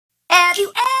Have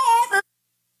you ever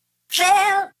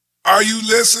felt? Are you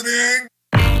listening?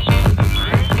 Damn.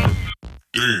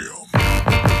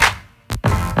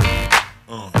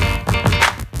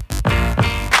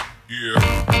 Yeah.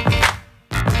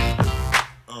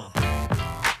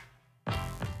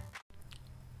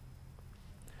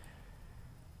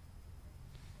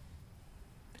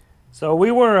 So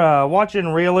we were watching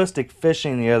Realistic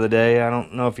Fishing the other day. I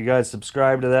don't know if you guys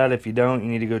subscribe to that. If you don't,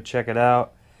 you need to go check it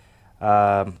out.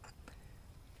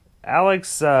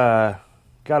 Alex got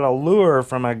a lure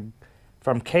from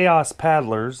Chaos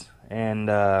Paddlers, and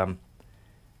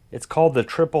it's called the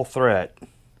Triple Threat.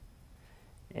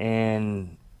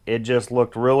 And it just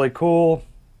looked really cool.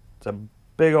 It's a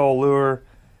big old lure.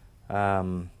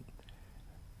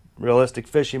 Realistic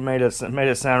Fishing made it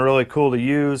sound really cool to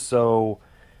use, so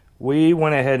we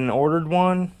went ahead and ordered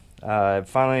one.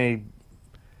 Finally,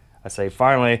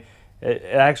 it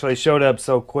actually showed up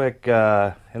so quick,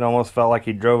 it almost felt like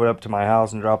he drove it up to my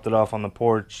house and dropped it off on the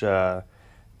porch. I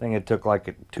think it took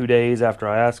like 2 days after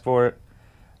I asked for it.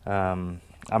 I'm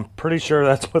pretty sure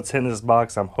that's what's in this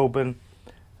box, I'm hoping.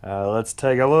 Let's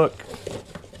take a look.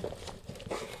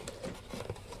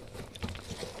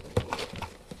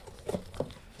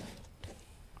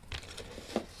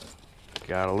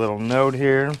 Got a little note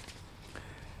here.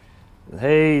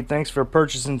 Hey, thanks for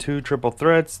purchasing 2 triple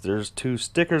threats. There's 2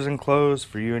 stickers enclosed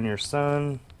for you and your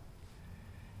son.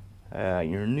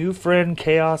 Your new friend,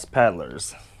 Chaos Paddler.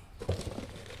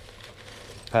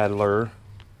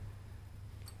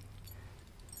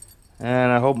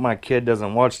 And I hope my kid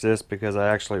doesn't watch this because I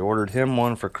actually ordered him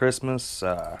one for Christmas.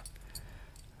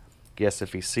 Guess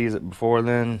if he sees it before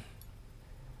then,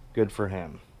 good for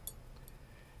him.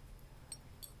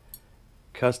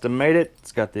 Custom made it.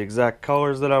 It's got the exact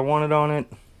colors that I wanted on it.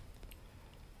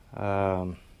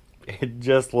 It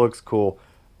just looks cool.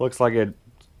 Looks like it.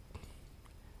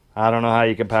 I don't know how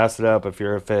you can pass it up if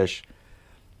you're a fish.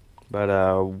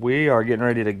 But we are getting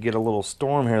ready to get a little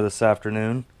storm here this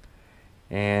afternoon.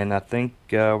 And I think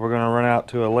we're going to run out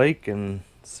to a lake and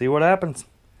see what happens.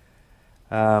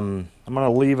 I'm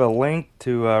going to leave a link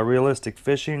to Realistic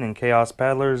Fishing and Chaos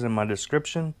Paddlers in my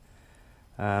description.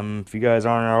 If you guys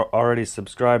aren't already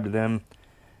subscribed to them,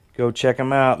 go check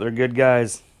them out. They're good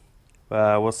guys.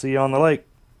 We'll see you on the lake.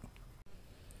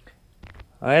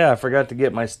 Oh yeah, I forgot to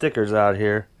get my stickers out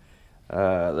here.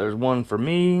 There's one for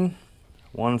me,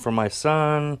 one for my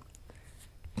son.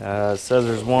 It says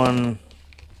there's one,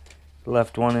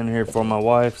 left one in here for my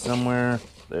wife somewhere.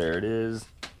 There it is.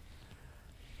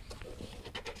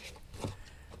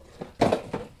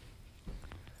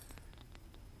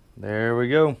 There we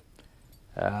go.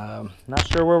 Not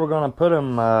sure where we're gonna put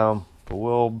them, but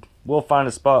we'll find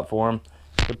a spot for them.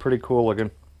 They're pretty cool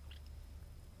looking.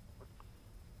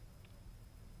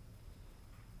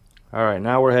 All right,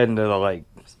 now we're heading to the lake.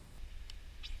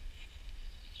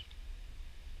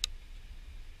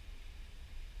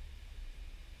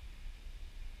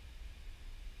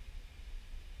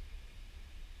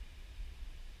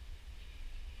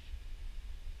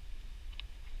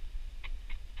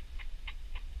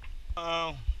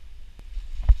 Uh-oh.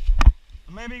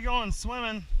 Maybe going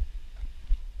swimming.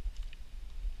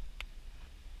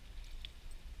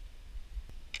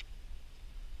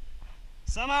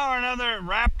 Somehow or another it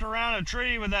wrapped around a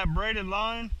tree with that braided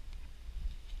line.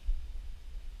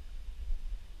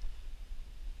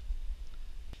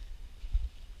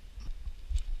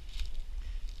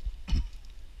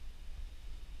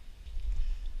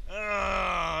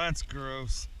 Oh, that's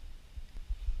gross.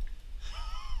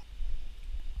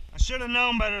 I should have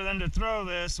known better than to throw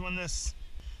this when this...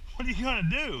 What are you gonna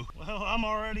do? Well, I'm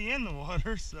already in the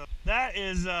water, so... That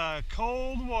is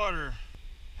cold water.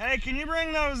 Hey, can you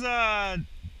bring those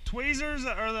tweezers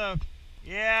or the...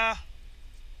 Yeah.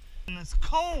 And it's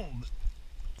cold.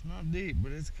 It's not deep,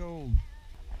 but it's cold.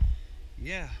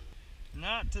 Yeah.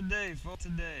 Not today, folks.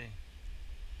 Today.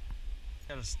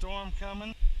 Got a storm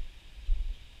coming.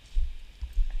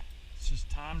 It's just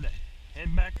time to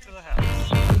head back to the house.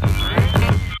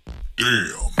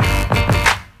 Damn.